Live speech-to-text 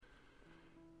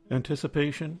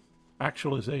Anticipation,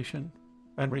 actualization,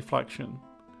 and reflection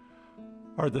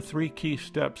are the three key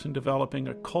steps in developing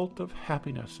a cult of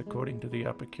happiness, according to the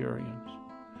Epicureans.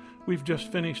 We've just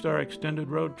finished our extended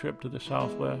road trip to the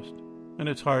Southwest, and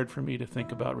it's hard for me to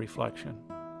think about reflection.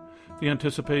 The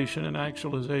anticipation and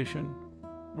actualization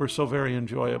were so very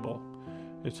enjoyable.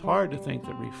 It's hard to think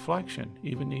that reflection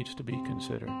even needs to be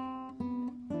considered.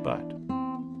 But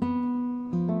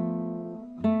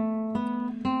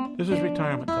this is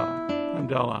Retirement Talk. I'm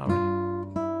Del Lowry.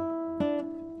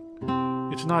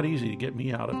 It's not easy to get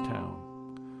me out of town.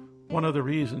 One of the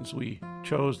reasons we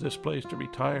chose this place to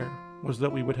retire was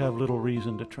that we would have little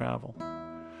reason to travel.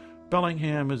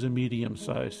 Bellingham is a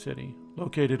medium-sized city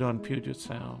located on Puget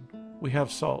Sound. We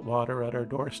have salt water at our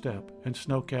doorstep and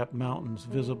snow-capped mountains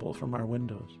visible from our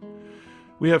windows.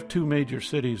 We have two major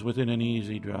cities within an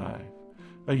easy drive,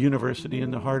 a university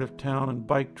in the heart of town and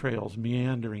bike trails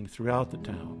meandering throughout the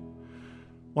town.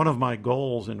 One of my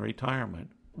goals in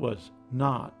retirement was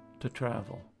not to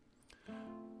travel.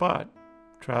 But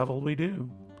travel we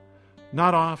do.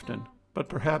 Not often, but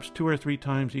perhaps 2 or 3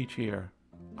 times each year.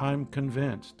 I'm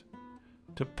convinced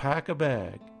to pack a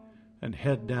bag and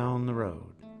head down the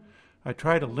road. I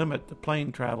try to limit the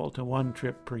plane travel to 1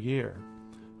 trip per year.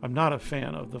 I'm not a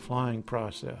fan of the flying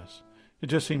process. It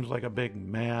just seems like a big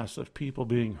mass of people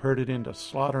being herded into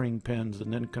slaughtering pens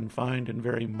and then confined in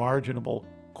very marginable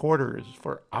quarters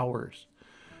for hours.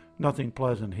 Nothing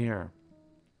pleasant here.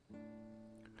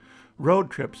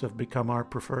 Road trips have become our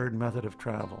preferred method of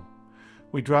travel.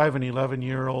 We drive an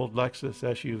 11-year-old Lexus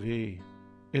SUV.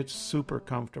 It's super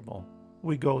comfortable.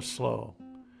 We go slow.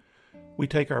 We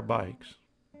take our bikes.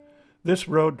 This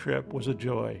road trip was a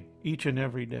joy, each and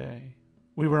every day.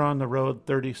 We were on the road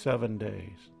 37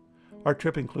 days. Our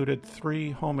trip included 3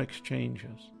 home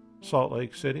exchanges, Salt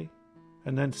Lake City,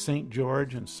 and then St.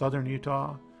 George in southern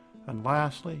Utah, and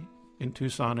lastly, in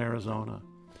Tucson, Arizona.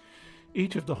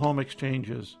 Each of the home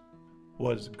exchanges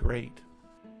was great.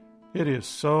 It is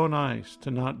so nice to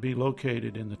not be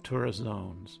located in the tourist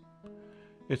zones.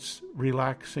 It's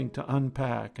relaxing to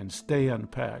unpack and stay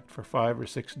unpacked for 5 or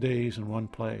 6 days in one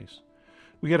place.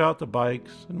 We get out the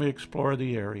bikes and we explore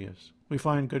the areas. We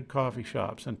find good coffee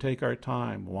shops and take our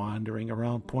time wandering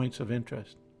around points of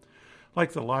interest,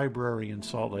 like the library in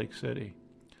Salt Lake City,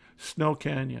 Snow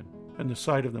Canyon and the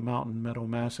site of the Mountain Meadow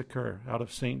Massacre out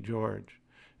of St. George,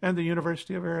 and the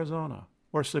University of Arizona,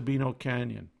 or Sabino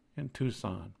Canyon in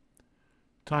Tucson.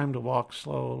 Time to walk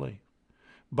slowly,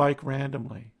 bike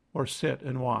randomly, or sit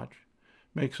and watch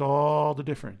makes all the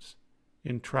difference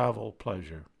in travel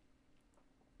pleasure.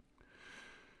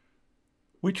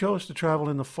 We chose to travel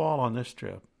in the fall on this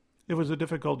trip. It was a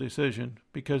difficult decision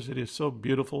because it is so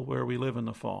beautiful where we live in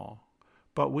the fall,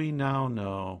 but we now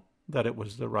know that it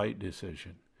was the right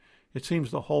decision. It seems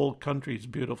the whole country's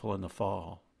beautiful in the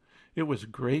fall. It was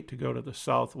great to go to the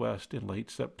Southwest in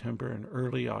late September and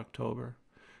early October.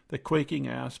 The quaking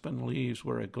aspen leaves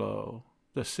were aglow.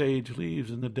 The sage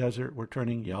leaves in the desert were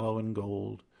turning yellow and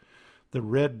gold. The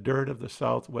red dirt of the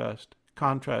Southwest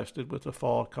contrasted with the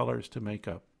fall colors to make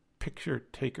a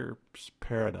picture-taker's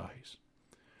paradise.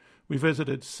 We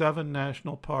visited 7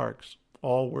 national parks,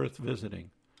 all worth visiting.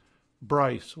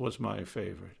 Bryce was my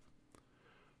favorite.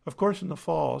 Of course, in the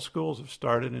fall, schools have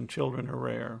started and children are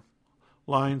rare.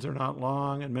 Lines are not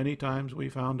long, and many times we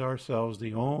found ourselves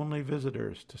the only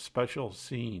visitors to special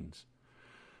scenes.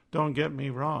 Don't get me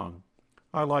wrong,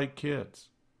 I like kids,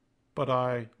 but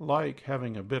I like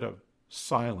having a bit of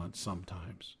silence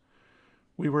sometimes.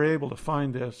 We were able to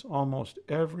find this almost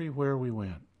everywhere we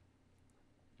went.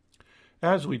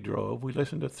 As we drove, we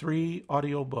listened to 3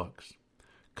 audiobooks.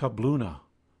 Kabluna,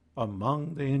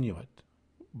 Among the Inuit,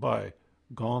 by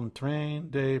Gontran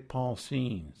de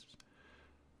Pensines,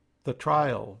 The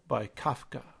Trial by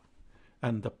Kafka,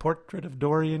 and The Portrait of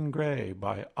Dorian Gray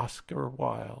by Oscar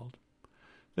Wilde.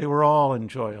 They were all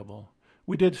enjoyable.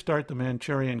 We did start The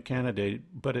Manchurian Candidate,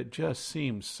 but it just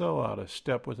seemed so out of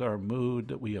step with our mood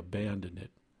that we abandoned it.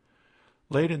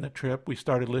 Late in the trip, we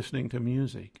started listening to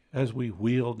music as we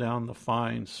wheeled down the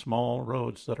fine, small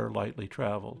roads that are lightly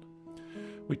traveled.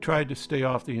 We tried to stay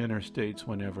off the interstates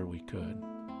whenever we could.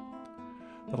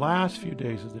 The last few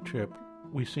days of the trip,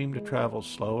 we seemed to travel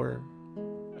slower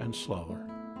and slower.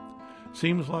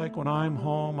 Seems like when I'm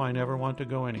home, I never want to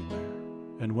go anywhere,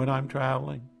 and when I'm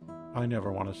traveling, I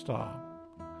never want to stop.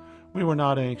 We were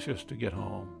not anxious to get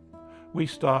home. We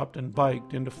stopped and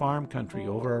biked into farm country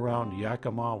over around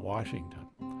Yakima, Washington.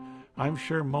 I'm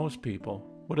sure most people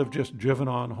would have just driven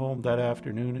on home that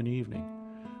afternoon and evening,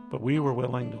 but we were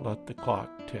willing to let the clock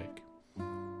tick.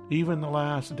 Even the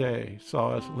last day saw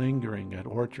us lingering at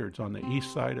orchards on the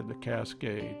east side of the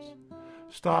Cascades.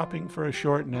 stopping for a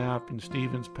short nap in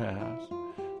Stevens Pass,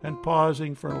 and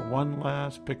pausing for one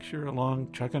last picture along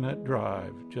Chuckanet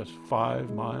Drive, just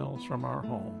 5 miles from our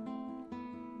home.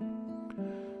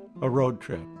 A road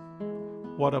trip.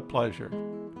 What a pleasure.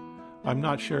 I'm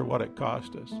not sure what it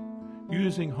cost us.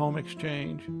 Using home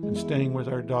exchange and staying with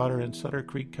our daughter in Sutter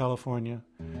Creek, California,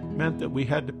 meant that we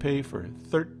had to pay for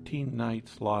 13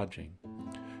 nights lodging.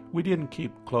 We didn't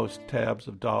keep close tabs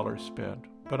of dollars spent,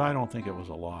 but I don't think it was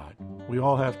a lot. We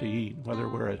all have to eat, whether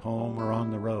we're at home or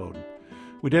on the road.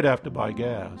 We did have to buy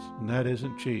gas, and that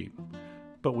isn't cheap,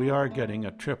 but we are getting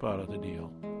a trip out of the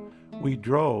deal. We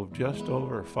drove just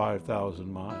over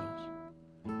 5,000 miles.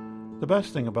 The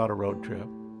best thing about a road trip,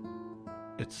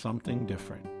 it's something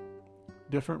different.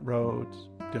 Different roads,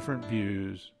 different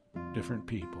views, different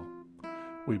people.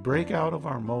 We break out of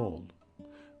our mold.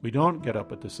 We don't get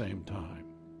up at the same time.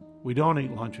 We don't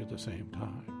eat lunch at the same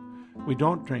time. We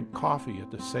don't drink coffee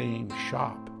at the same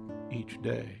shop each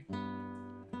day.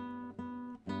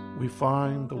 We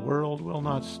find the world will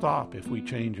not stop if we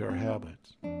change our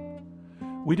habits.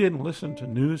 We didn't listen to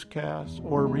newscasts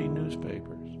or read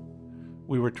newspapers.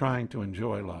 We were trying to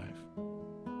enjoy life.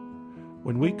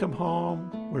 When we come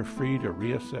home, we're free to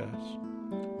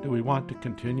reassess. Do we want to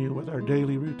continue with our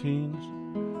daily routines?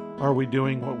 Are we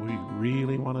doing what we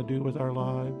really want to do with our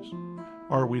lives?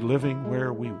 Are we living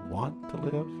where we want to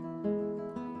live?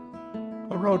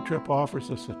 A road trip offers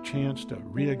us a chance to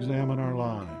re-examine our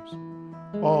lives.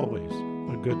 Always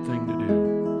a good thing to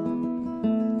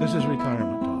do. This is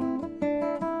Retirement Talk.